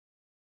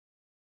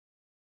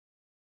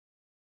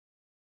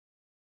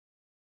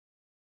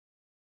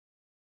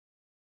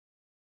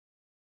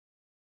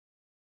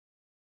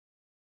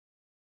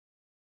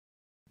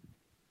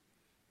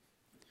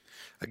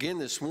Again,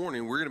 this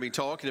morning, we're going to be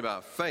talking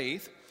about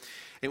faith.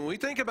 And when we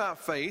think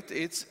about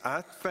faith,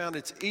 I found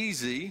it's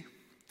easy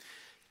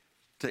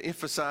to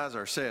emphasize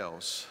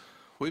ourselves.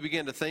 We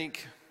begin to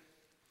think,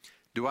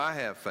 do I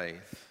have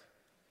faith?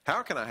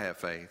 How can I have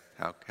faith?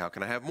 How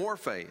can I have more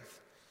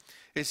faith?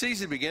 It's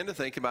easy to begin to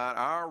think about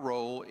our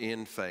role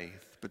in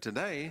faith. But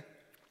today,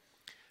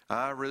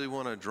 I really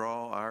want to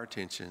draw our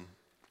attention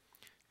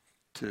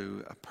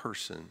to a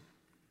person,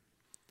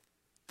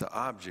 the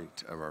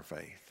object of our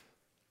faith.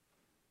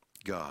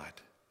 God.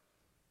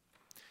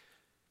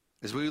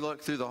 As we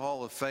look through the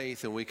hall of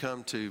faith and we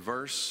come to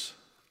verse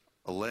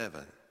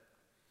 11,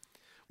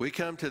 we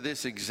come to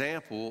this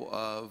example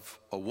of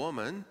a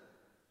woman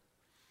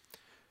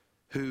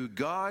who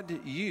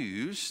God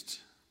used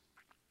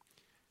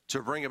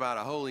to bring about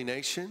a holy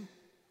nation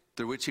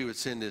through which he would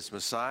send his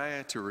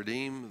Messiah to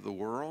redeem the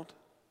world.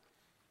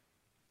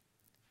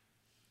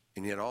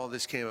 And yet all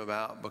this came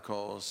about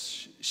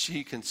because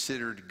she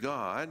considered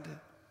God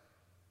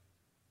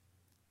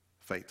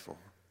faithful.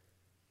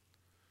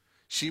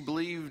 She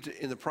believed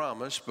in the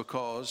promise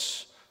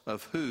because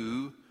of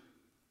who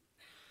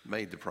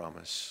made the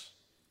promise.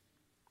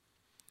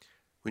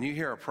 When you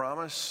hear a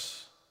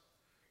promise,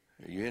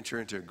 you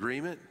enter into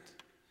agreement,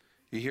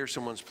 you hear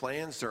someone's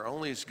plans, they're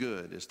only as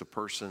good as the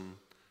person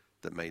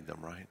that made them,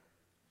 right?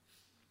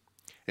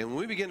 And when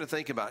we begin to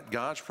think about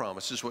God's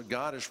promises, what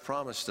God has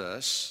promised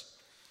us,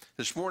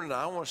 this morning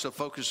I want us to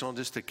focus on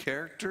just the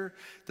character,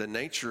 the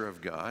nature of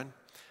God,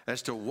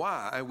 as to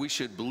why we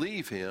should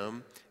believe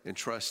him and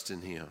trust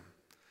in him.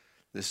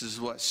 This is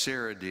what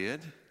Sarah did.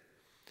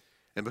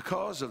 And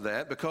because of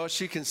that, because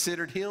she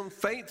considered him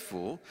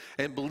faithful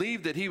and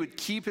believed that he would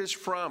keep his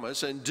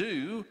promise and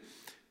do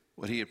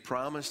what he had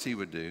promised he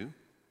would do,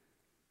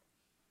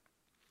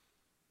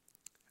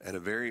 at a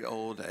very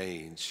old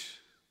age,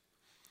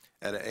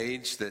 at an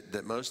age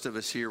that most of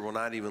us here will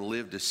not even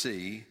live to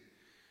see,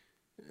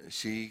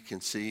 she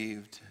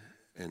conceived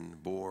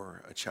and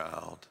bore a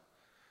child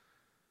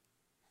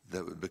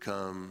that would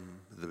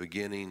become the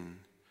beginning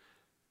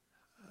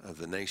of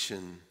the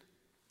nation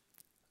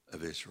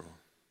of Israel.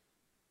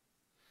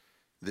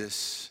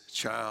 This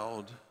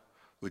child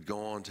would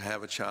go on to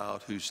have a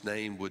child whose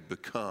name would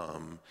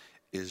become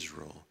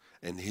Israel,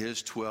 and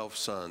his 12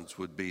 sons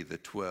would be the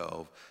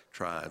 12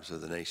 tribes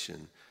of the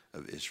nation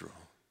of Israel.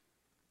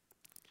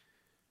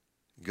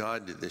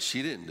 God did this.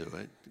 She didn't do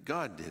it.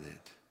 God did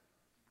it.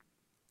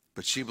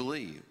 But she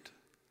believed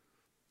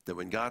that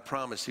when God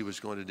promised he was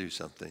going to do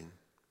something,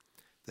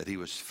 that he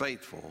was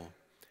faithful,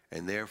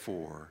 and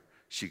therefore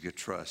she could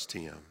trust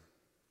him.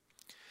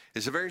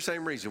 It's the very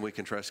same reason we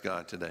can trust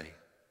God today.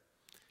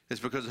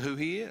 It's because of who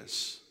he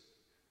is.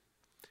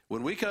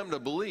 When we come to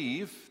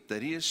believe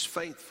that he is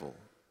faithful,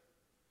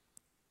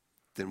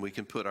 then we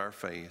can put our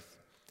faith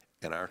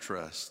and our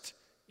trust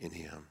in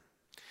him.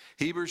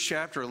 Hebrews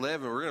chapter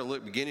 11, we're going to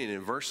look beginning in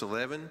verse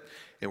 11,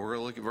 and we're going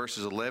to look at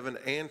verses 11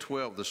 and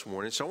 12 this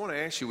morning. So I want to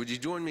ask you, would you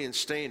join me in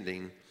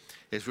standing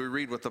as we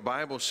read what the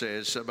Bible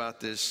says about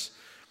this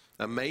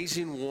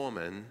amazing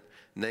woman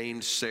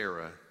named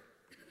Sarah.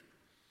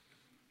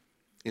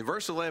 In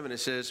verse 11 it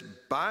says,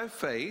 by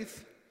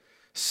faith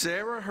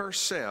Sarah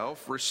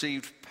herself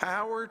received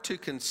power to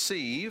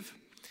conceive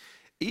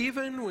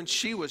even when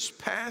she was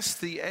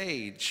past the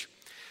age,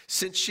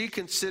 since she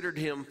considered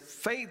him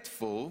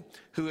faithful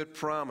who had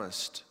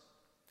promised.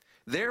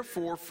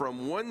 Therefore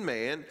from one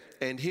man,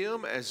 and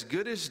him as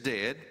good as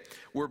dead,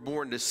 were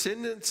born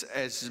descendants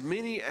as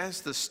many as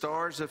the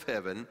stars of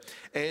heaven,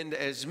 and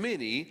as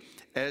many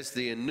as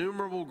the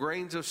innumerable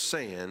grains of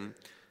sand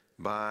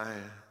by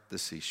the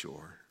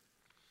seashore.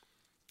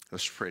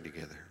 Let's pray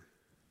together.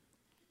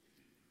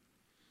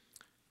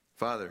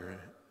 Father,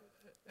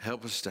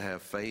 help us to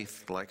have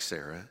faith like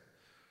Sarah,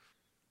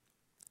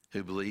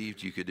 who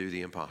believed you could do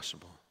the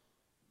impossible.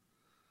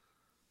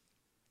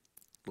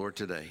 Lord,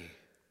 today,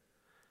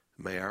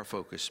 may our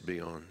focus be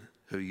on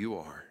who you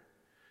are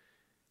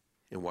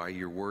and why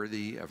you're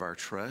worthy of our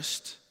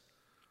trust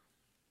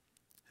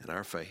and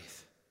our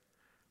faith.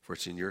 For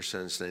it's in your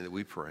Son's name that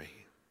we pray.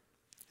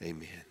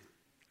 Amen.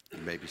 You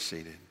may be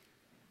seated.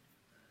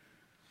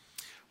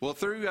 Well,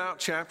 throughout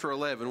chapter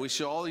 11, we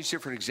see all these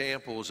different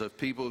examples of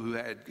people who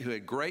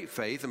had great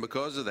faith, and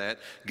because of that,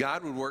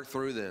 God would work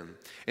through them.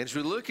 And as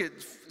we look at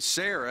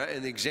Sarah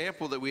and the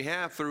example that we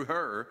have through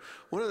her,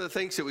 one of the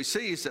things that we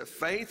see is that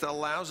faith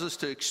allows us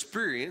to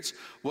experience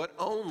what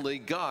only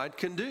God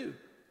can do.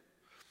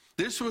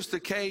 This was the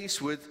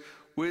case with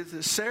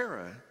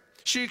Sarah.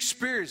 She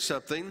experienced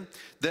something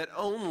that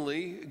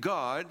only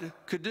God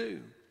could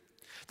do.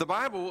 The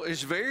Bible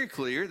is very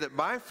clear that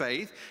by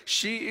faith,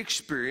 she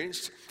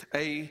experienced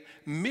a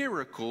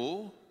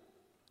miracle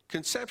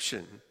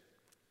conception.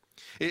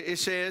 It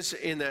says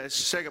in the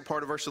second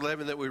part of verse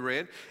 11 that we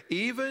read,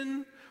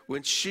 even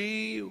when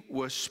she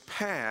was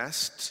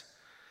past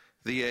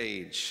the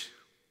age.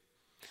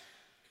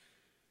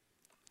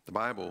 The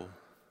Bible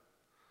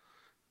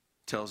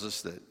tells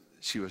us that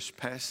she was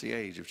past the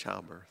age of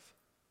childbirth.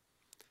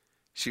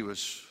 She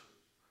was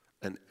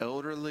an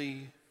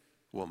elderly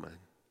woman.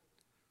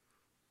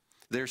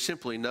 There's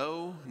simply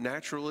no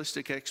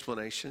naturalistic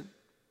explanation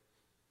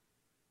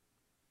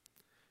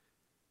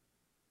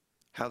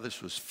how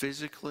this was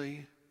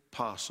physically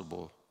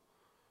possible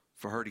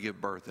for her to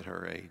give birth at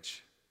her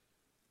age.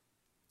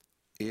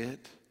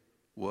 It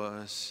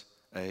was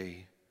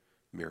a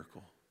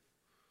miracle.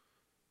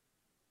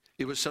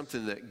 It was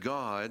something that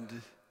God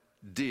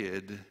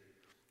did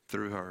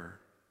through her.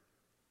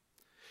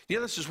 You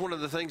know, this is one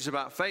of the things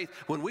about faith.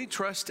 When we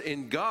trust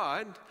in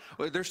God,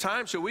 there's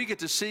times that we get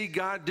to see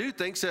God do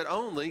things that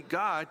only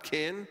God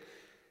can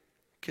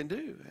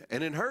do.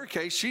 And in her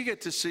case, she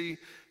get to see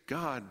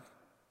God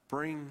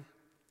bring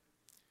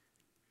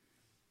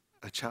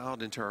a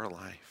child into her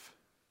life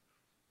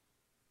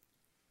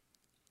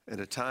at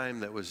a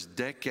time that was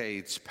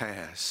decades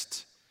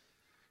past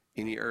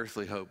any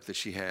earthly hope that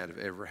she had of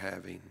ever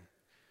having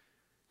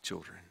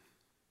children.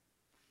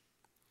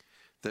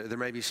 There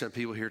may be some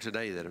people here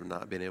today that have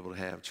not been able to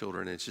have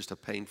children. It's just a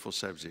painful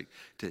subject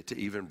to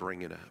even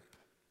bring it up.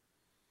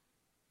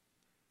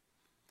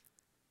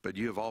 But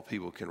you of all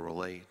people can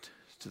relate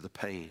to the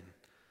pain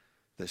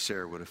that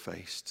Sarah would have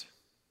faced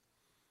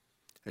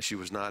as she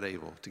was not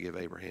able to give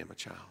Abraham a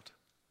child.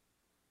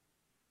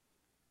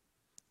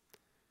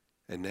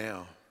 And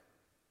now,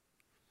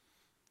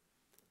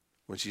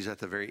 when she's at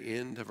the very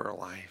end of her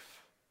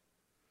life,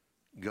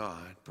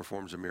 God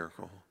performs a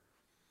miracle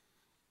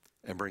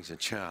and brings a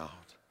child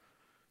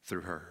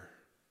through her.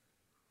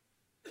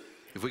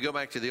 If we go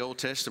back to the Old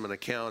Testament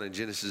account in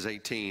Genesis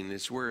 18,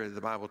 it's where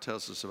the Bible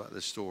tells us about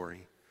this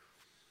story.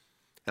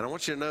 And I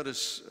want you to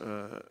notice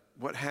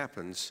what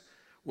happens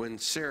when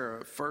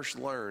Sarah first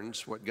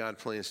learns what God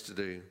plans to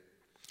do.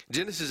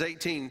 Genesis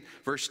 18,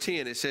 verse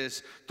 10, it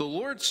says, the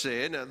Lord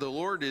said, now the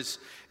Lord is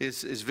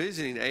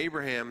visiting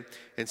Abraham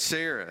and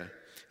Sarah.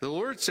 The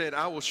Lord said,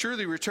 I will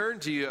surely return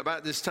to you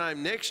about this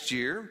time next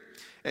year,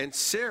 and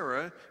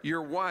Sarah,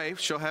 your wife,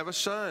 shall have a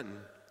son.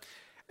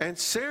 And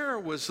Sarah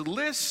was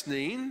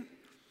listening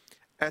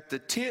at the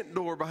tent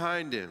door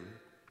behind him.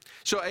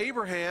 So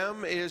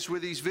Abraham is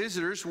with these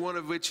visitors, one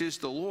of which is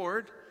the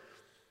Lord.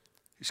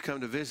 He's come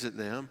to visit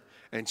them,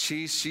 and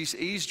she's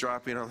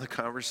eavesdropping on the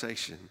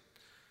conversation.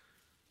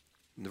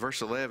 In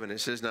verse 11, it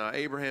says, now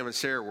Abraham and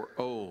Sarah were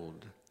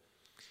old,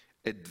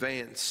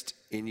 advanced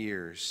in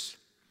years.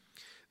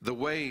 The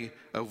way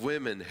of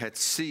women had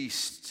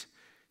ceased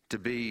to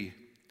be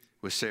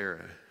with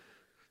Sarah.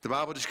 The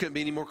Bible just couldn't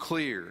be any more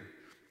clear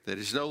that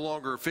it's no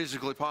longer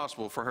physically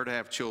possible for her to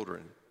have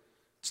children.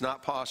 It's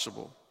not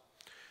possible.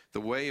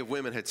 The way of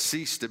women had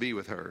ceased to be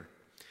with her.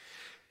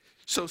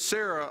 So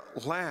Sarah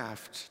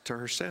laughed to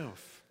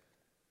herself,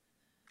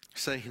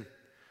 saying,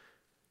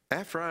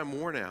 after I am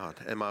worn out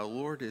and my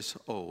Lord is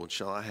old,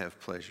 shall I have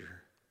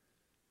pleasure?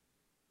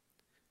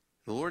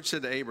 The Lord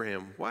said to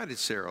Abraham, why did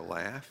Sarah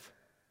laugh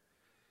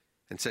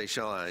and say,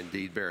 shall I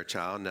indeed bear a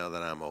child now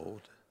that I'm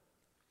old?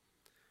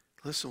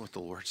 Listen to what the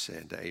Lord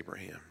said to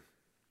Abraham.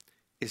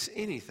 Is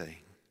anything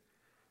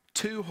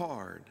too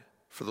hard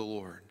for the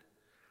Lord?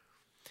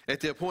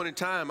 At the appointed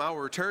time, I will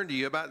return to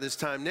you about this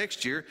time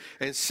next year,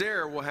 and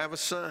Sarah will have a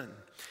son.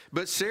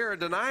 But Sarah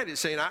denied it,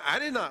 saying, I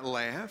did not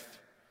laugh,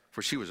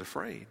 for she was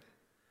afraid.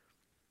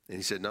 And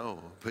he said, no,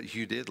 but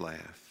you did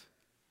laugh.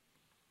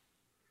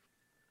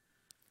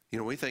 You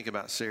know, when we think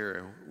about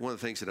Sarah, one of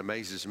the things that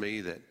amazes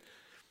me that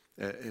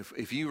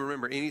if you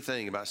remember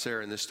anything about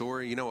Sarah in this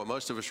story, you know what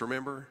most of us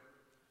remember?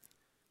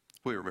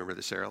 We remember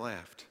that Sarah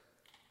laughed.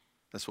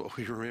 That's what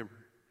we remember.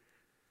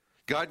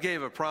 God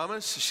gave a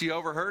promise, she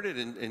overheard it,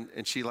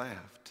 and she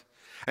laughed.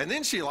 And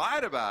then she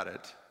lied about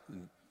it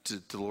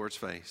to the Lord's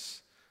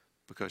face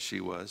because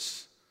she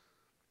was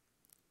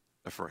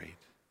afraid.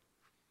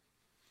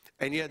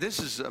 And yet this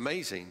is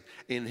amazing.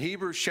 In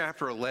Hebrews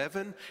chapter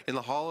 11, in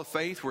the Hall of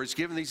Faith, where it's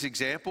given these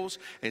examples,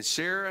 and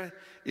Sarah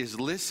is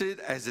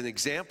listed as an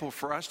example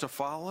for us to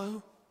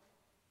follow,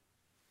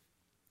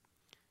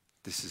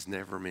 this is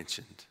never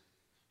mentioned.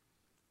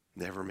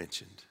 Never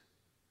mentioned.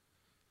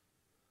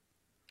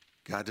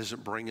 God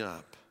doesn't bring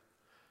up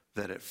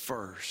that at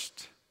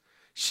first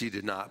she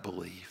did not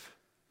believe.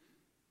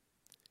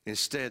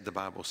 Instead, the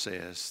Bible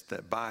says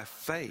that by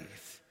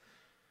faith,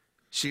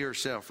 she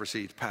herself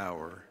received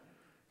power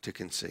to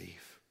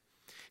conceive.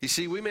 You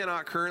see, we may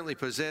not currently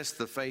possess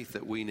the faith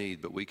that we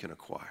need, but we can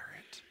acquire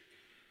it.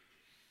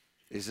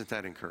 Isn't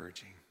that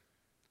encouraging?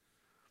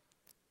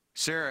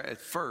 Sarah at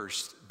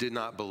first did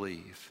not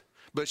believe,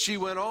 but she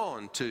went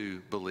on to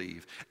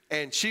believe.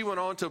 And she went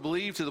on to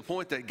believe to the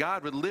point that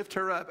God would lift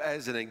her up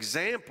as an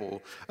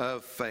example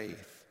of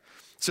faith.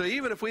 So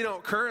even if we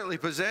don't currently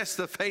possess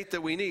the faith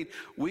that we need,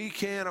 we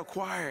can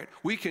acquire it.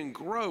 We can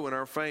grow in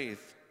our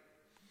faith.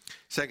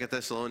 2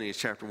 Thessalonians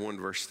chapter 1,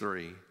 verse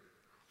 3.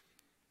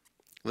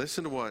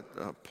 Listen to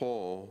what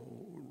Paul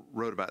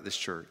wrote about this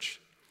church.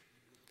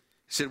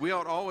 He said, we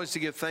ought always to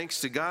give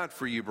thanks to God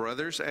for you,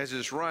 brothers, as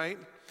is right,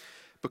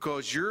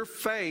 because your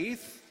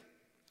faith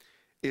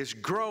is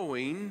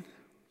growing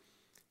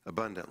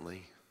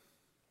abundantly.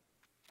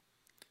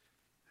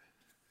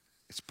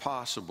 It's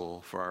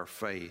possible for our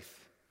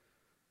faith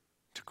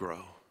to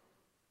grow.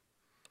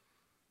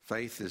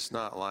 Faith is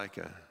not like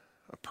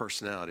a a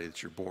personality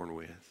that you're born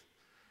with,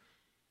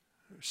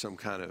 some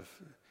kind of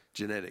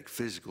genetic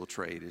physical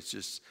trait. It's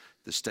just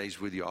that stays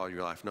with you all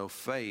your life. No,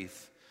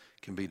 faith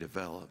can be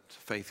developed.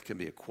 Faith can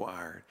be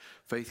acquired.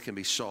 Faith can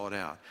be sought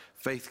out.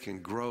 Faith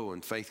can grow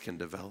and faith can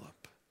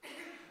develop.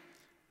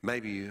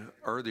 Maybe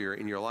earlier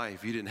in your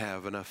life you didn't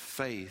have enough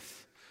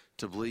faith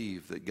to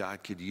believe that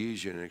God could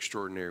use you in an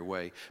extraordinary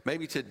way.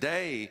 Maybe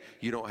today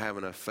you don't have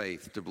enough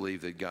faith to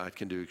believe that God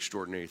can do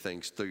extraordinary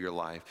things through your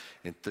life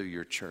and through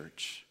your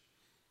church.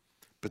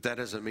 But that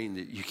doesn't mean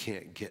that you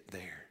can't get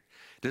there.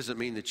 It doesn't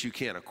mean that you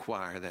can't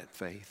acquire that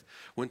faith.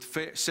 When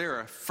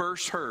Sarah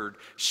first heard,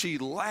 she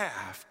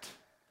laughed.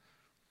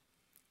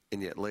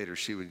 And yet later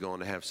she would go on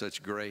to have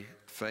such great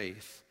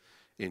faith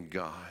in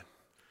God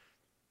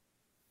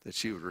that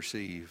she would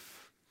receive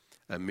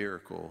a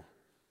miracle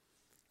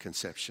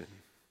conception.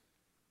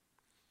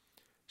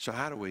 So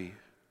how do we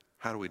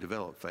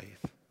develop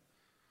faith?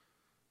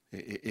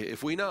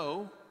 If we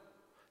know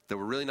that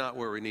we're really not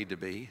where we need to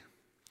be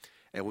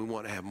and we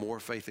want to have more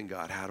faith in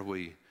God, how do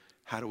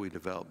we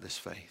develop this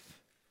faith?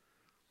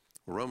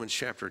 Well, Romans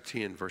chapter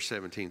 10 verse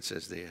 17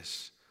 says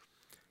this.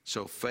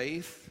 So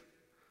faith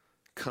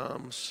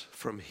comes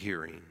from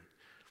hearing,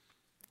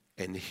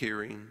 and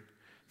hearing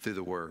through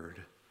the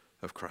word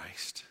of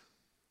Christ.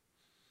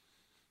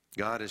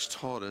 God has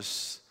taught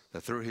us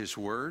that through his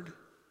word,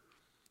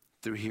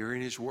 through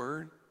hearing his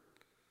word,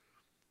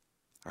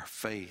 our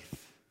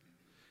faith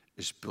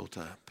is built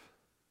up.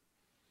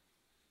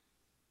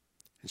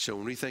 And so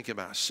when we think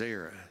about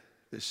Sarah,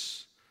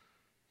 this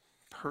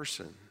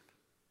person,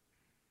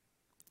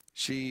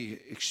 she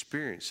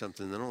experienced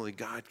something that only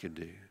God could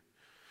do.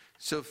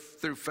 So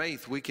through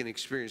faith, we can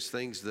experience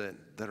things that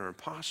are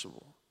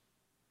impossible.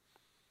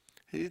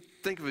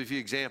 Think of a few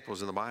examples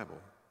in the Bible.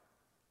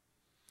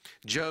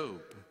 Job,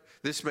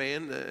 this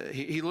man,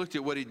 he looked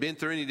at what he'd been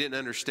through and he didn't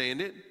understand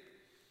it.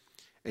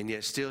 And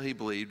yet still he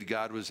believed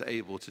God was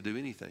able to do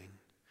anything.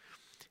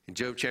 In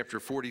Job chapter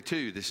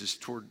 42, this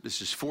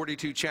is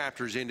 42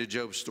 chapters into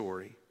Job's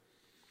story.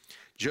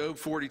 Job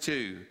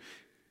 42,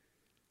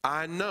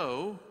 I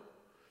know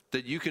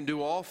that you can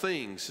do all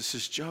things. This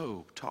is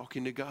Job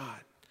talking to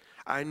God.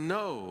 I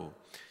know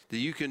that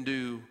you can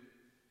do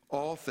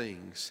all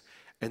things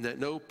and that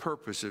no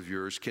purpose of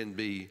yours can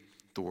be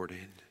thwarted.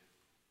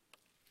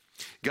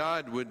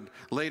 God would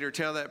later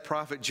tell that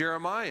prophet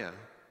Jeremiah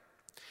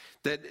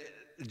that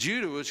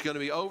Judah was going to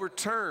be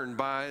overturned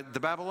by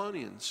the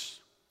Babylonians.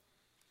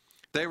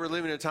 They were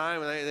living in a time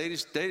when they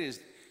didn't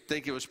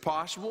think it was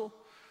possible.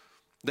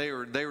 They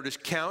were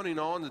just counting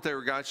on that they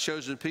were God's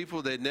chosen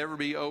people. They'd never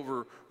be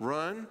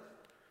overrun.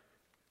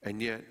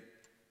 And yet,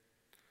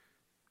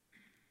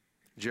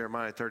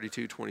 Jeremiah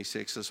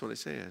 32:26, that's what it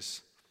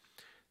says.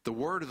 The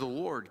word of the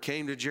Lord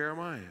came to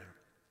Jeremiah.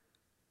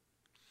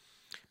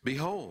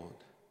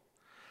 Behold,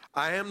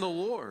 I am the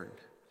Lord,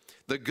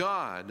 the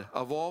God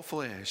of all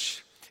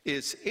flesh.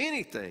 Is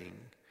anything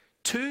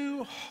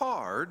too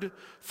hard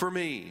for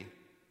me?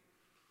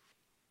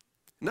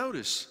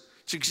 Notice,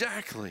 it's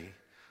exactly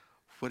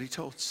what he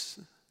told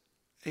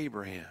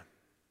Abraham.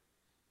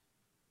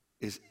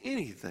 Is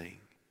anything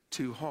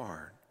too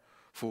hard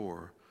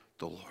for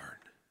the Lord?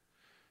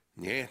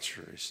 And the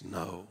answer is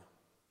no.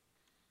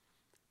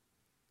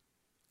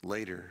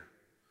 Later,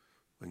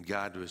 when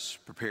God was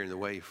preparing the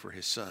way for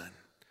his son,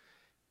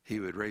 he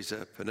would raise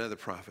up another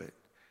prophet,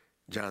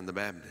 John the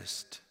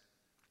Baptist.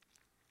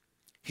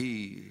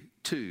 He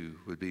too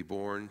would be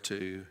born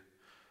to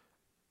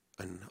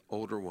an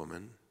older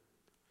woman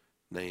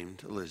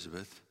named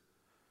Elizabeth,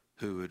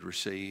 who would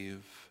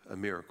receive a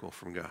miracle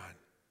from God.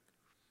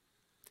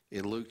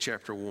 In Luke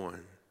chapter 1,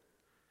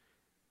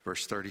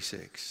 verse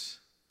 36,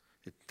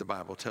 the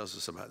Bible tells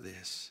us about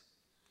this.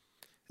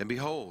 And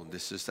behold,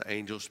 this is the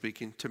angel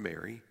speaking to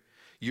Mary,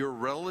 your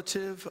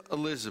relative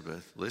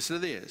Elizabeth, listen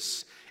to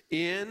this,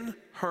 in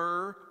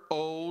her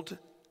old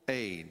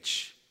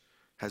age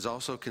has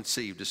also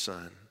conceived a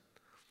son.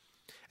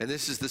 And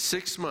this is the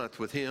 6th month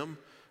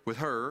with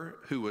her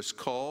who was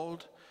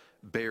called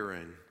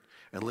barren.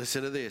 And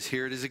listen to this,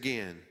 here it is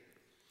again.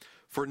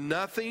 For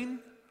nothing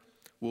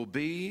will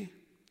be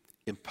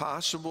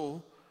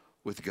impossible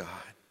with God.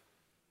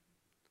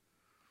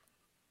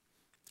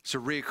 It's a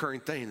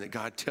reoccurring thing that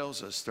God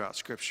tells us throughout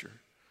Scripture,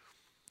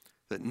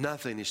 that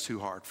nothing is too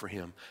hard for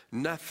him.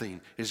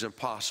 Nothing is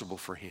impossible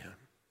for him.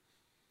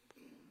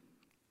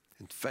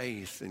 And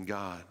faith in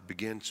God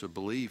begins with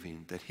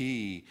believing that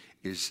he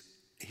is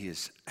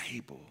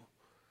able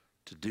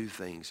to do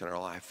things in our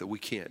life that we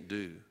can't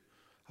do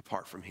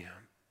apart from him.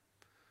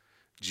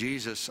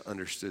 Jesus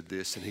understood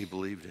this and he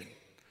believed it.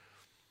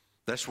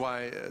 That's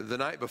why the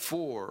night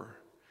before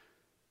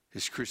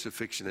his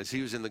crucifixion, as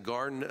he was in the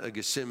Garden of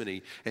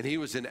Gethsemane, and he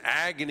was in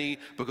agony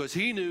because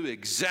he knew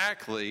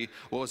exactly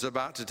what was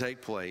about to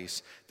take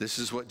place. This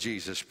is what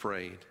Jesus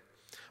prayed.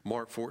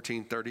 Mark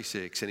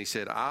 14:36, and he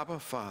said, Abba,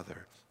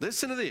 Father,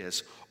 listen to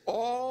this,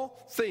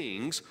 all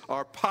things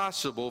are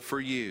possible for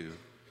you.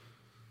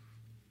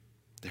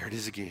 There it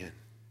is again.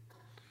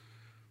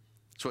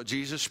 It's what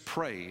Jesus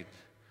prayed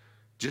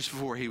just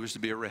before he was to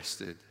be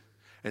arrested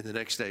and the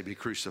next day be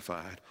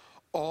crucified.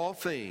 All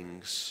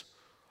things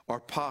are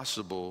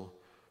possible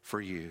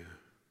for you.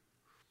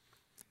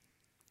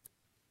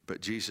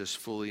 But Jesus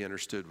fully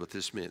understood what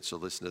this meant, so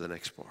listen to the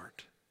next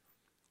part.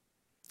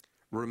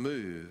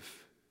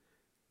 Remove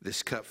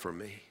this cup from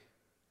me.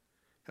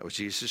 That was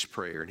Jesus'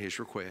 prayer and his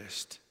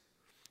request.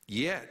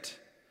 Yet,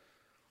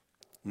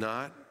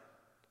 not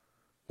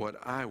what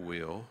I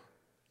will,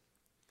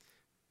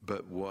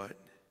 but what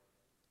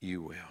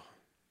you will.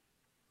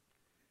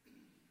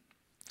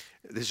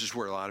 This is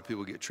where a lot of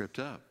people get tripped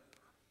up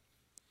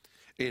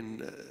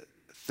in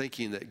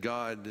thinking that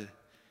God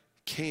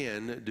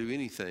can do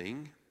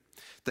anything.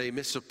 They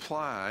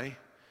misapply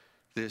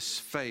this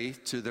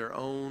faith to their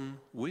own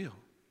will.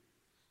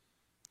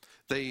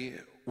 They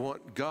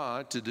want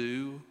God to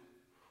do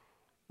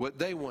what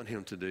they want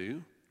him to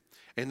do,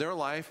 and their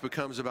life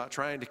becomes about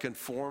trying to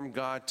conform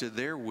God to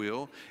their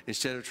will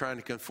instead of trying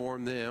to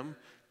conform them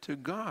to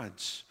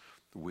God's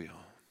will.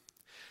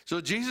 So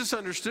Jesus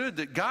understood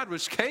that God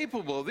was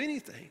capable of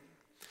anything.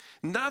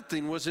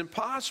 Nothing was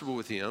impossible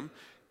with him,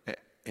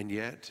 and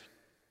yet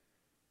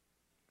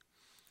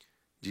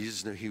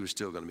Jesus knew he was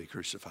still going to be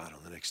crucified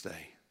on the next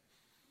day,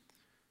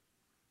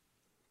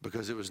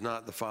 because it was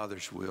not the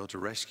Father's will to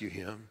rescue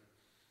him.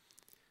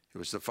 It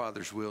was the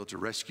Father's will to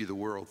rescue the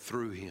world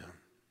through him.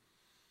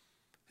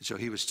 And so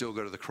he would still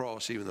go to the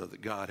cross, even though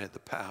that God had the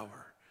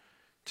power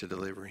to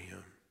deliver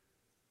him.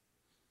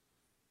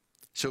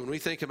 So when we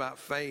think about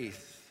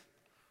faith,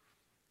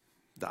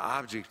 the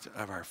object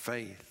of our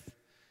faith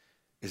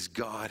is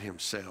God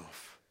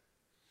himself.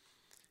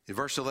 In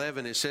verse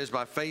 11, it says,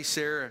 by faith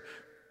Sarah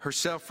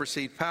herself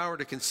received power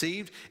to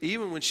conceive,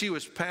 even when she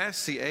was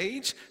past the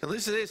age. And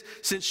listen to this,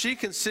 since she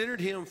considered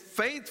him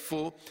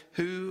faithful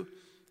who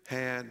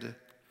had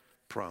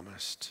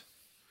promised.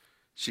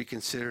 She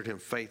considered him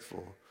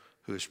faithful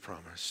who has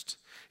promised.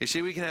 You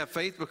see, we can have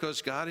faith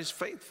because God is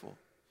faithful.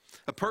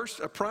 A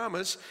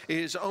promise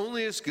is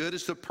only as good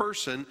as the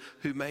person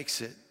who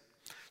makes it.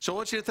 So I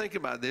want you to think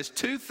about this.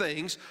 Two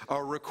things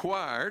are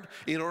required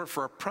in order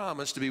for a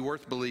promise to be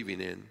worth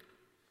believing in.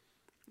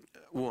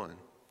 One,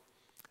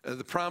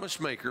 the promise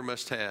maker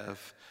must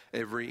have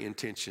every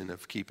intention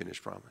of keeping his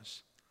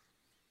promise.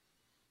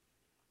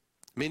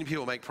 Many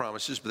people make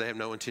promises, but they have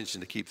no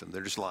intention to keep them.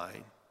 They're just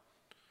lying.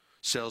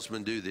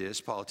 Salesmen do this.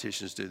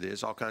 Politicians do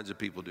this. All kinds of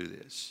people do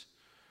this.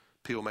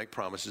 People make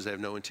promises they have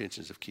no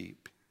intentions of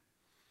keep.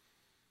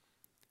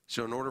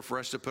 So in order for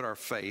us to put our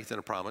faith in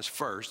a promise,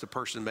 first, the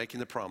person making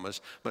the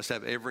promise must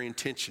have every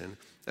intention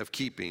of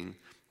keeping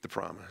the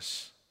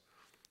promise.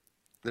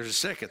 There's a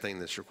second thing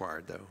that's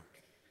required, though.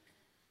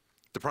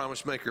 The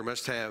promise maker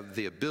must have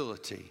the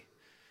ability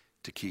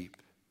to keep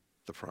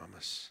the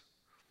promise.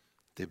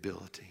 The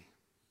ability.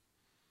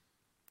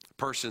 A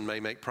person may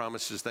make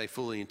promises they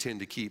fully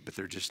intend to keep, but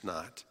they're just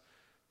not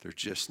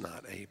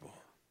able.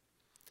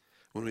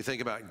 When we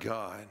think about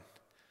God,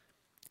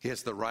 he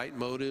has the right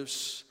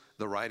motives,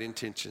 the right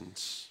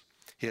intentions.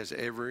 He has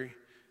every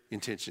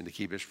intention to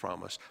keep his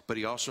promise, but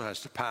he also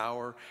has the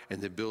power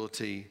and the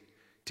ability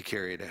to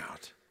carry it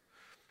out.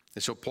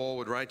 And so Paul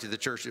would write to the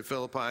church at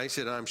Philippi, he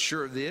said, I'm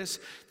sure of this,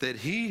 that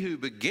he who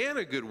began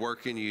a good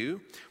work in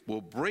you will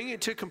bring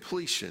it to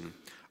completion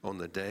on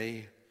the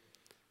day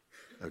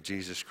of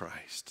Jesus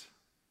Christ.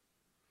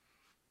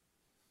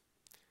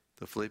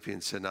 The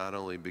Philippians had not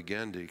only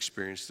begun to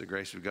experience the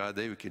grace of God,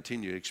 they would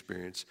continue to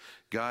experience.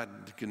 God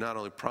could not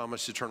only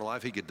promise eternal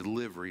life, he could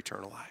deliver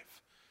eternal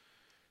life.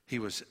 He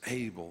was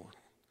able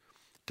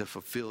to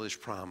fulfill his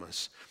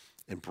promise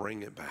and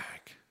bring it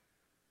back.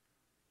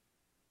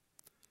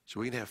 So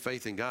we can have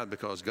faith in God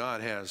because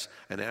God has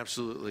an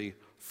absolutely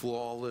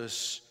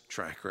flawless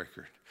track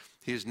record.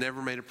 He has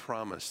never made a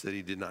promise that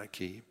he did not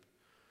keep.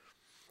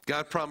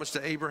 God promised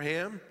to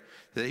Abraham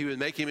that he would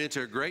make him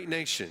into a great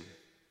nation.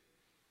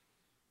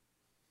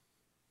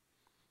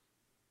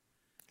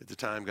 At the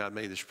time God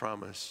made this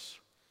promise,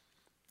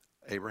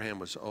 Abraham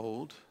was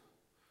old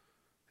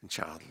and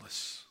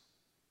childless.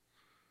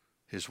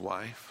 His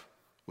wife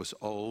was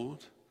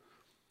old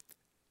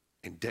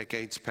and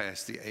decades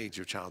past the age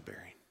of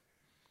childbearing.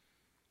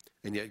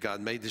 And yet God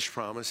made this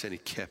promise and he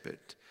kept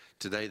it.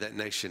 Today that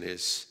nation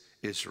is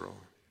Israel.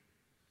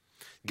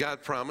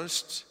 God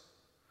promised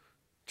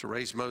to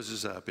raise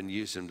Moses up and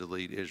use him to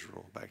lead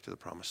Israel back to the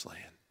promised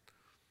land.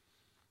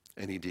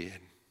 And he did.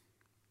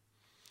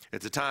 At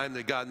the time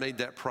that God made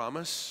that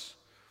promise,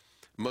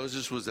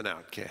 Moses was an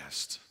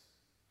outcast.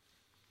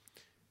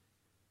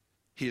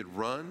 He had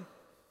run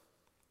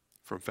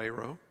from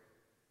Pharaoh,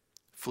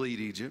 fled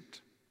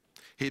Egypt.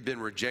 He had been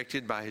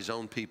rejected by his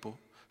own people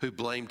who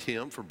blamed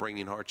him for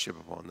bringing hardship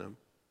upon them.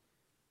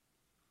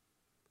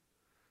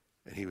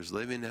 And he was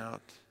living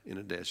out in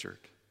a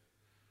desert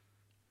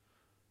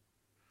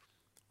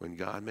when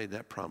God made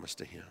that promise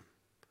to him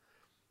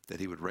that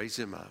he would raise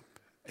him up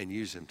and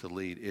use him to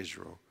lead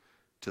Israel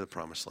to the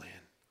promised land.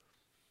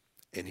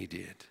 And he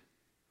did.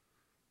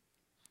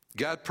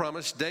 God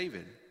promised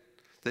David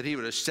that he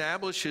would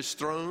establish his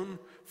throne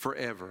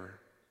forever.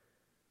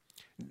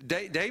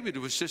 David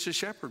was just a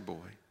shepherd boy.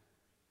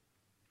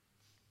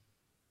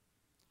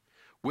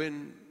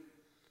 when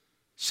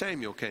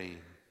Samuel came,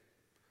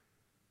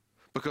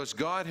 because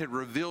God had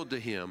revealed to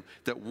him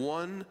that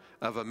one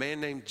of a man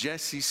named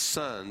Jesse's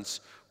sons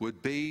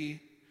would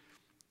be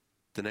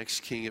the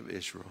next king of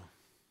Israel.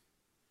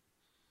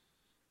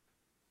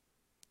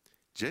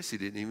 Jesse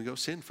didn't even go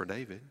send for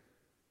David.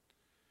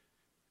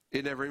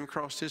 It never even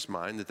crossed his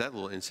mind that that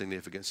little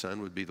insignificant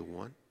son would be the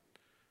one.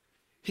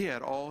 He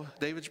had all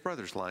David's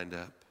brothers lined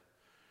up.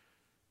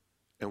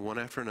 And one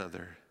after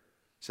another,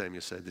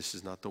 Samuel said, this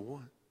is not the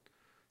one.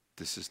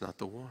 This is not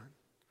the one.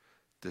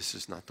 This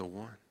is not the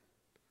one.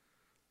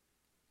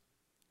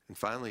 And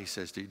finally he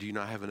says, do you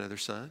not have another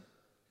son?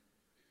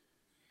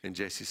 And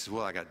Jesse says,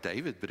 well, I got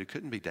David, but it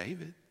couldn't be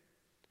David.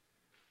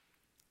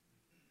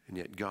 And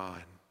yet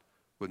God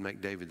would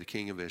make David the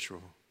king of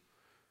Israel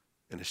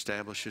and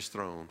establish his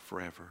throne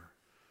forever.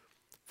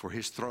 For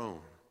his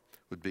throne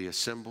would be a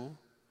symbol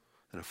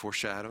and a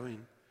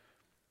foreshadowing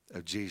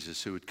of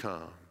Jesus who would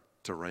come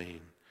to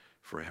reign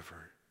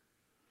forever.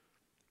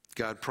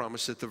 God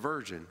promised that the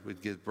virgin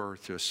would give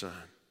birth to a son,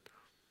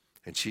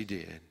 and she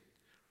did.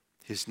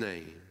 His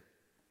name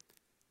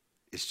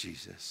is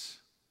Jesus.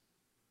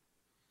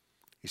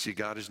 You see,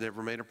 God has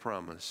never made a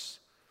promise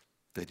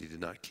that he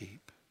did not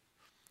keep.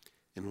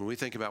 And when we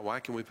think about why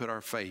can we put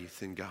our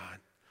faith in God,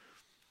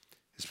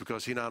 it's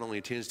because he not only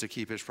intends to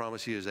keep his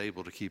promise, he is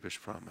able to keep his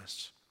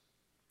promise.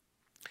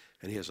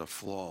 And he has a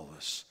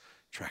flawless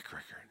track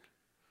record.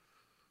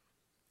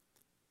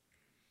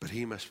 But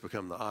he must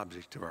become the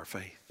object of our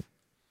faith.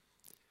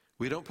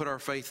 We don't put our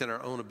faith in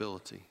our own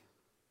ability.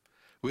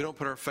 We don't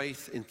put our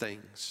faith in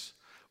things.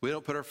 We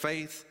don't put our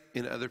faith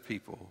in other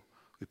people.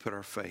 We put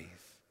our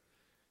faith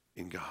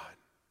in God.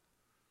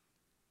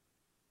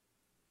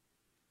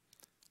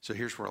 So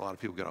here's where a lot of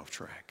people get off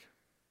track.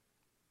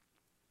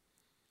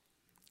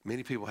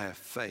 Many people have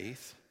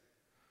faith,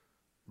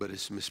 but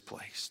it's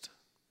misplaced.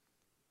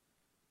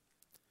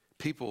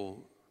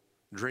 People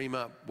dream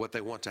up what they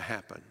want to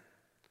happen.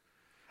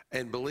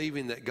 And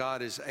believing that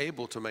God is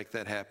able to make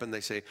that happen, they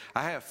say,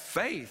 I have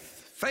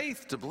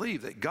faith to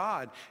believe that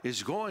God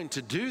is going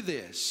to do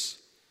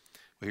this.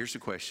 Well, here's the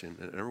question.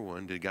 Number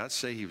one, did God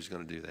say he was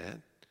going to do that?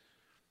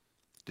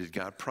 Did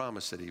God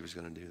promise that he was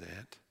going to do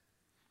that?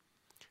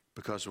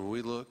 Because when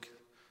we look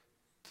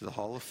to the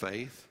hall of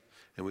faith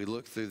and we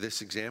look through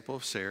this example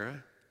of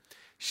Sarah,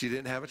 she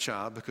didn't have a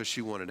child because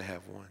she wanted to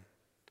have one.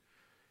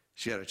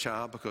 She had a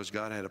child because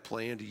God had a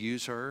plan to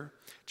use her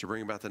to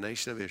bring about the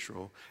nation of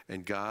Israel,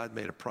 and God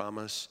made a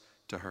promise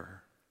to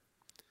her.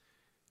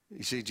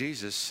 You see,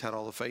 Jesus had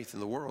all the faith in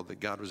the world that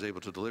God was able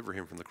to deliver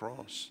him from the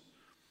cross,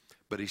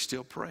 but he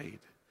still prayed,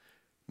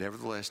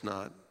 nevertheless,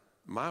 not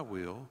my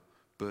will,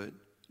 but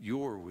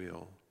your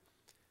will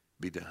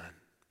be done.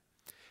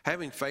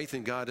 Having faith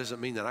in God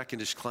doesn't mean that I can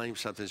just claim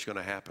something's going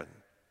to happen,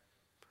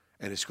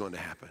 and it's going to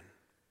happen.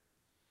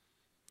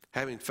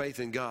 Having faith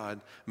in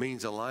God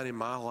means aligning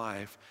my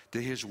life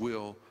to his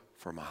will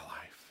for my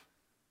life.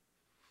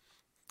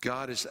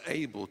 God is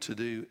able to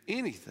do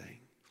anything.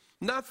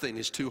 Nothing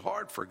is too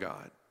hard for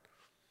God.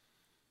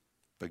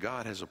 But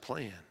God has a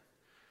plan,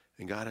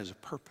 and God has a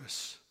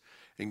purpose,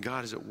 and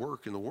God is at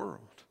work in the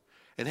world.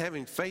 And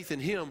having faith in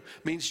him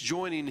means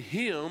joining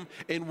him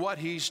in what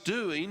he's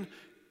doing,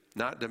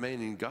 not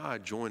demanding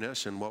God join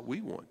us in what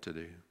we want to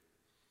do.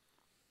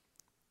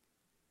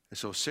 And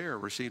so Sarah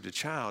received a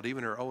child,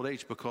 even in her old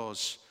age,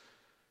 because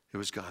it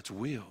was God's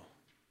will.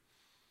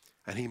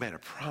 And he made a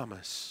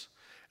promise.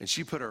 And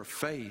she put her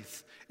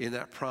faith in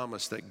that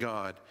promise that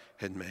God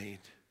had made.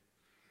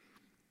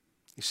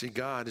 You see,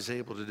 God is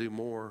able to do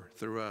more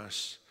through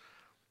us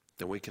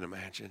than we can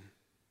imagine.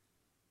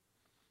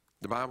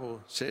 The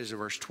Bible says in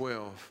verse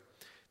 12,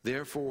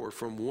 therefore,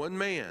 from one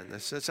man,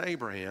 that's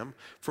Abraham,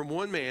 from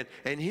one man,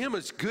 and him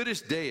as good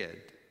as dead.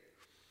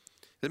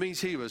 That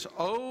means he was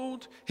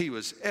old, he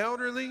was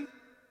elderly,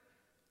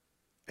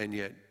 and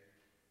yet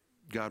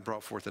God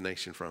brought forth a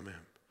nation from him.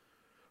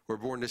 Were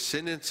born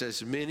descendants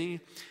as many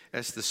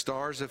as the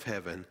stars of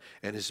heaven,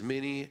 and as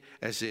many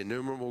as the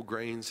innumerable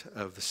grains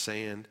of the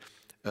sand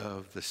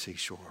of the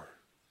seashore.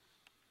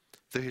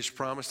 Through his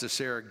promise to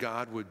Sarah,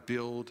 God would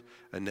build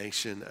a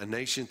nation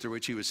through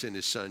which he would send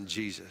his son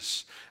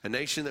Jesus, a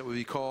nation that would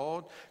be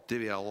called to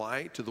be a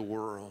light to the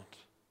world.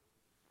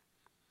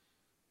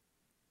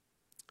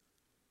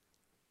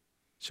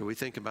 So we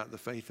think about the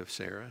faith of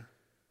Sarah,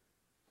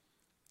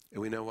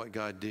 and we know what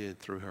God did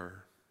through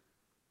her.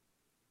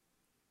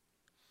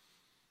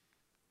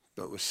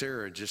 But was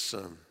Sarah just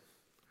some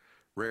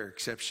rare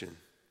exception?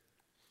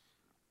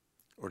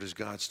 Or does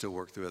God still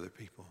work through other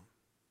people?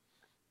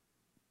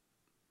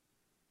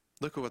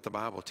 Look at what the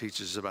Bible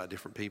teaches us about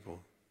different people.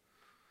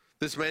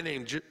 This man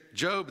named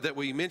Job that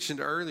we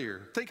mentioned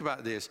earlier, think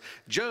about this.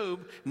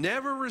 Job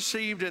never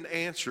received an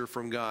answer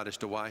from God as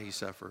to why he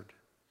suffered.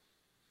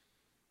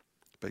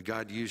 But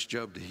God used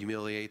Job to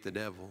humiliate the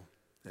devil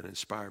and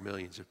inspire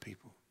millions of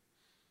people.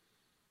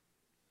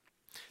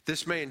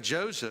 This man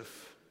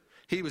Joseph,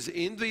 He was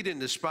envied and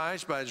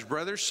despised by his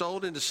brothers,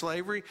 sold into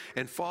slavery,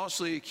 and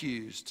falsely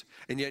accused.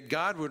 And yet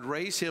God would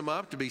raise him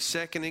up to be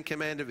second in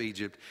command of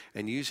Egypt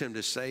and use him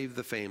to save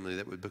the family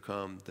that would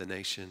become the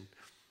nation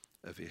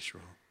of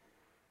Israel.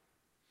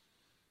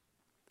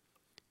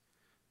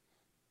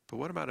 But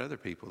what about other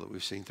people that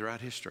we've seen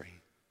throughout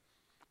history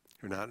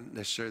who are not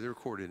necessarily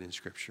recorded in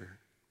Scripture?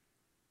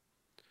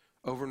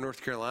 Over in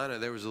North Carolina,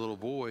 there was a little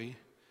boy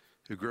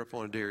who grew up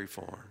on a dairy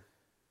farm.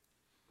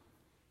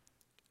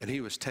 And he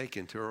was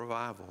taken to a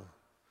revival.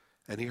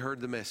 And he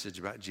heard the message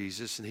about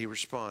Jesus, and he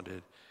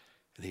responded,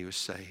 and he was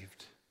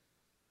saved.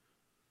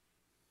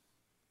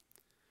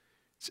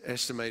 It's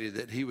estimated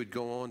that he would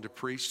go on to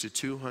preach to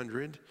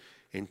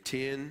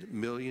 210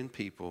 million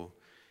people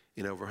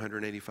in over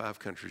 185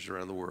 countries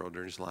around the world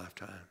during his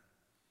lifetime.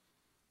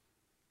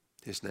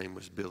 His name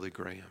was Billy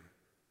Graham.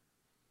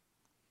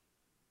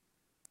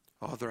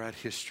 All throughout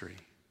history,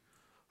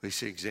 we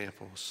see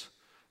examples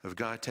of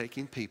God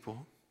taking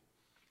people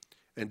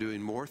and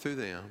doing more through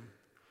them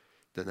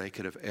than they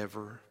could have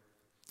ever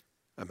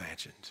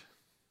imagined.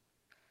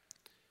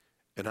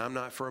 And I'm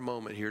not for a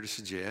moment here to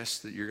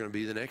suggest that you're going to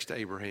be the next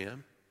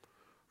Abraham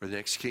or the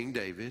next King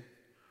David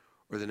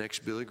or the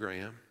next Billy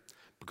Graham,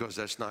 because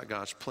that's not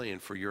God's plan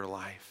for your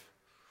life.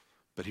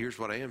 But here's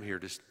what I am here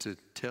to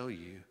tell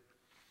you,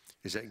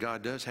 is that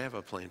God does have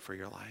a plan for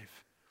your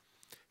life.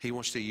 He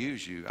wants to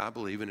use you, I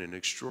believe, in an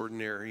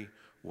extraordinary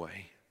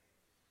way.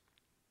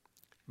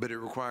 But it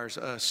requires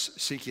us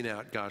seeking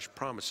out God's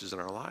promises in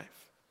our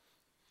life.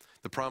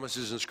 The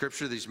promises in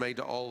Scripture that He's made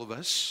to all of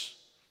us,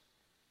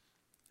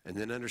 and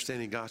then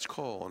understanding God's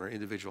call on our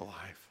individual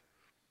life.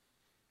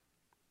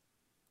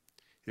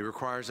 It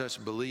requires us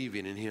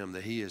believing in Him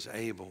that He is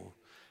able,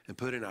 and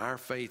putting our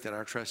faith and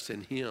our trust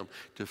in Him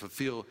to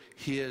fulfill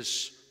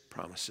His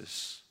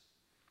promises.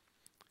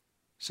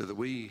 So that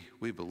we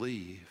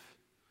believe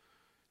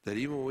that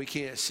even when we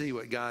can't see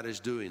what God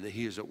is doing, that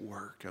He is at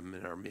work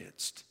in our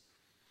midst.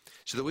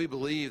 So that we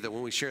believe that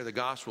when we share the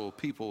gospel,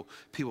 people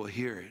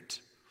hear it.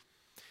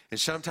 And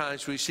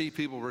sometimes we see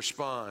people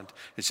respond,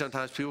 and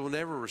sometimes people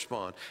never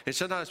respond. And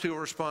sometimes people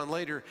respond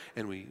later,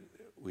 and we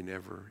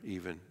never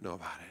even know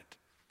about it.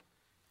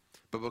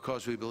 But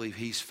because we believe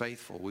He's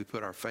faithful, we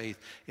put our faith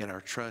and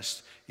our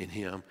trust in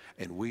Him,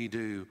 and we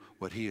do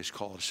what He has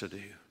called us to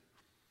do.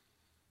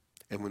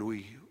 And when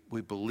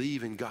we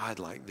believe in God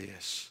like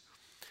this,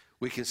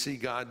 we can see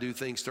God do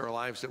things to our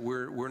lives that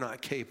we're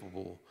not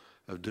capable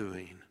of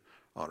doing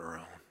on our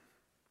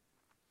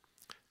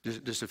own.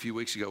 Just a few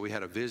weeks ago, we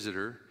had a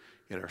visitor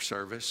in our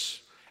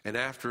service. And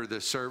after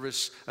the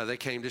service, they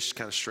came just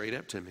kind of straight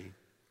up to me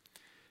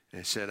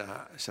and said,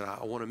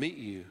 I want to meet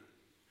you.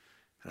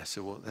 And I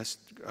said, well, that's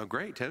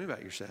great. Tell me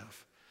about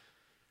yourself.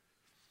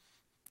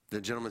 The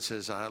gentleman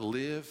says, I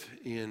live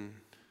in,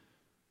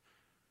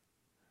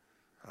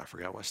 I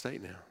forgot what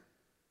state now.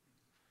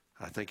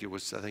 I think it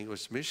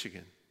was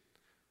Michigan.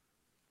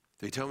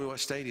 He told me what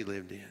state he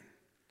lived in.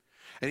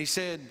 And he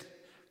said,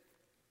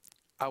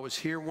 I was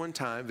here one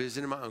time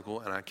visiting my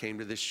uncle, and I came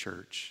to this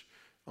church,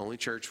 only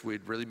church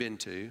we'd really been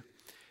to.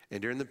 And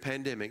during the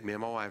pandemic, me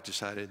and my wife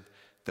decided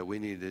that we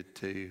needed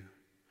to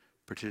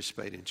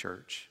participate in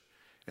church.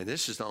 And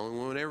this is the only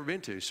one we'd ever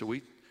been to. So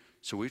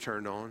we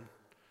turned on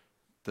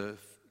the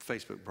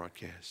Facebook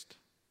broadcast.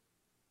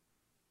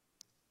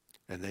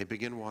 And they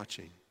began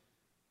watching.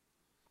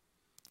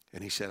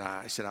 And he said,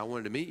 I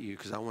wanted to meet you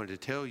because I wanted to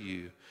tell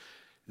you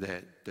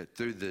that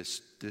through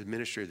the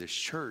ministry of this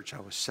church,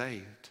 I was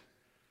saved.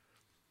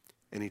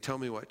 And he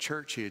told me what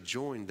church he had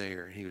joined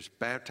there. And he was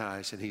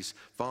baptized, and he's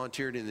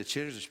volunteered in the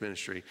children's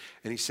ministry.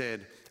 And he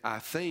said, I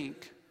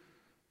think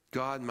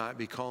God might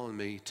be calling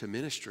me to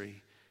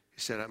ministry.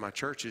 He said, my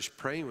church is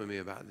praying with me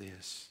about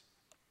this.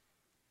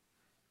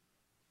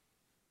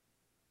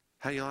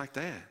 How do you like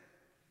that?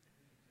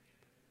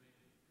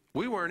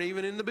 We weren't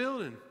even in the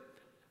building.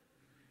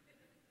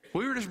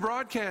 We were just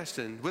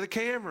broadcasting with a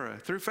camera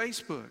through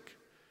Facebook.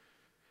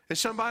 And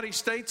somebody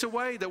states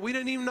away that we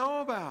didn't even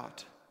know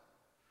about.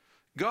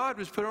 God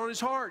was put on his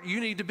heart, you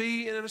need to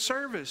be in a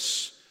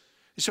service.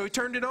 And so he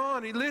turned it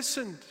on, he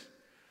listened.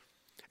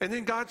 And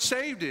then God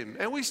saved him,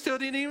 and we still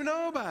didn't even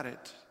know about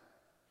it.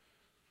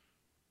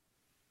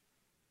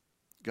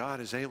 God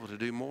is able to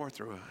do more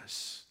through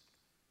us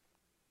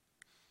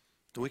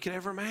than we can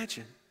ever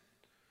imagine.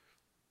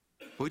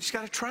 But we just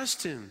got to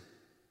trust him.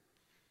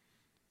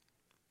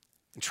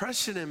 And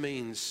trusting him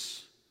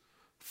means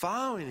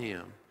following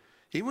him.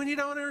 Even when you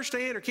don't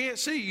understand or can't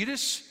see, you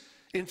just,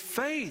 in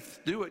faith,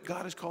 do what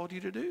God has called you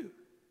to do.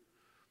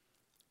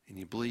 And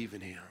you believe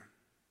in him.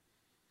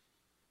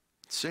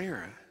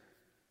 Sarah,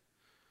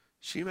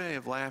 she may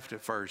have laughed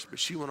at first, but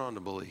she went on to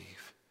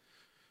believe.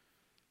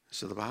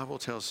 So the Bible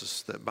tells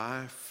us that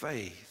by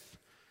faith,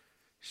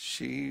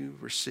 she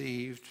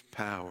received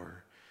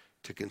power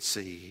to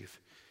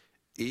conceive,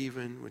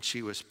 even when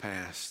she was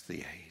past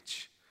the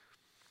age.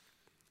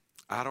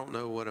 I don't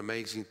know what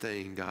amazing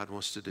thing God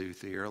wants to do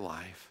through your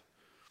life,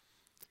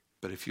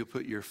 but if you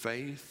put your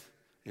faith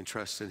and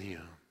trust in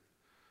him,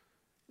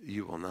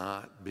 you will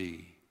not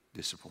be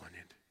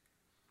disappointed.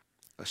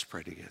 Let's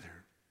pray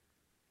together.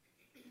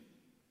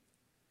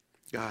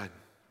 God,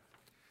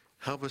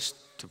 help us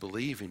to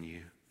believe in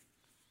you.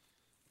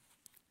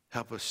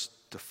 Help us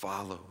to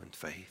follow in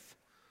faith.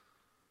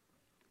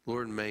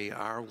 Lord, may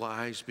our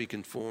lives be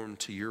conformed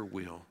to your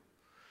will.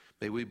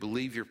 May we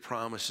believe your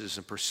promises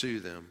and pursue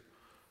them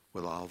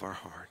with all of our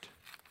heart.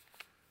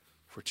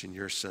 For it's in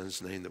your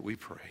Son's name that we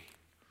pray.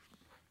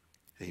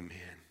 Amen.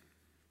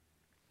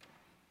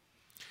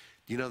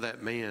 You know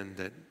that man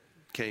that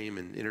came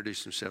and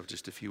introduced himself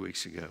just a few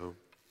weeks ago?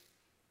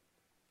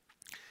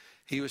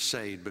 He was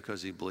saved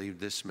because he believed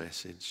this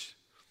message,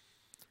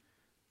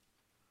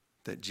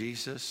 that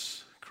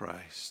Jesus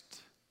Christ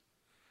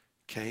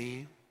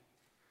came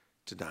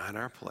to die in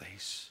our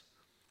place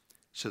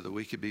so that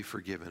we could be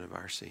forgiven of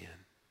our sin.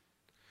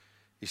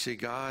 You see,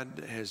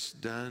 God has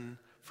done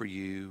for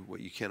you what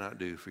you cannot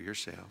do for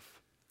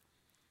yourself.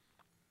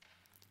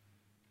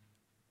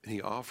 And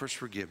he offers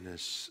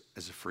forgiveness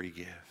as a free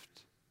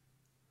gift.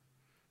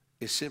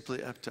 It's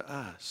simply up to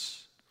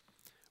us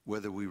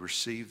whether we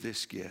receive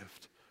this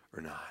gift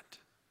or not.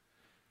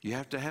 You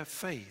have to have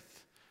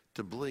faith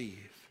to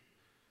believe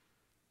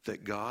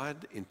that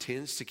God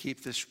intends to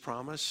keep this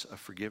promise of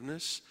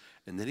forgiveness,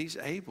 and that he's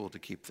able to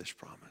keep this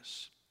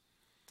promise.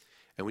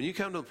 And when you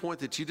come to the point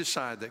that you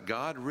decide that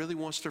God really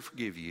wants to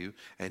forgive you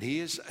and he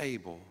is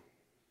able,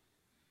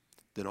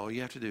 then all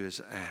you have to do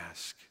is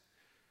ask.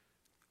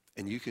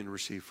 And you can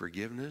receive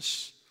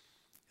forgiveness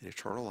and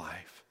eternal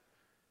life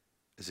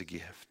as a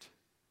gift.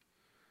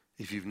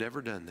 If you've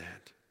never done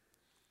that,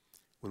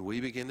 when we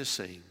begin to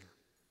sing,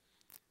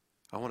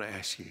 I want to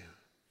ask you,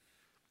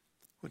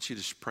 I want you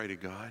to just pray to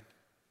God.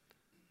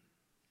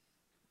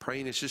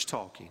 Praying is just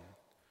talking.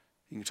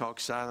 You can talk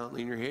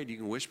silently in your head. You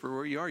can whisper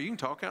where you are. You can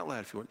talk out loud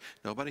if you want.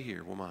 Nobody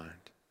here will mind.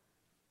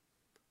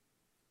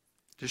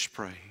 Just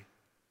pray.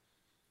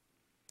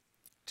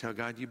 Tell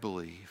God you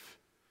believe,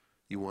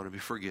 you want to be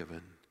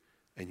forgiven,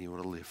 and you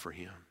want to live for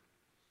him.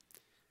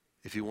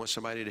 If you want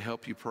somebody to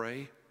help you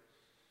pray,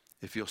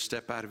 if you'll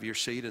step out of your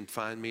seat and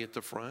find me at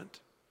the front,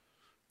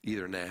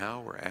 either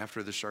now or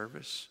after the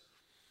service,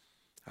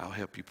 I'll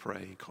help you pray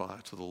and call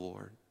out to the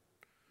Lord.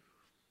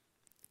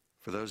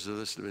 For those of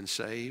us that have been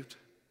saved,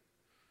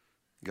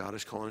 God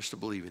is calling us to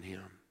believe in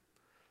him,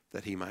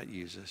 that he might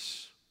use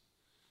us.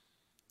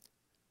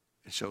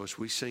 And so as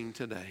we sing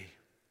today,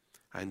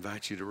 I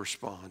invite you to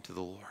respond to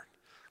the Lord.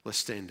 Let's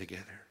stand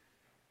together.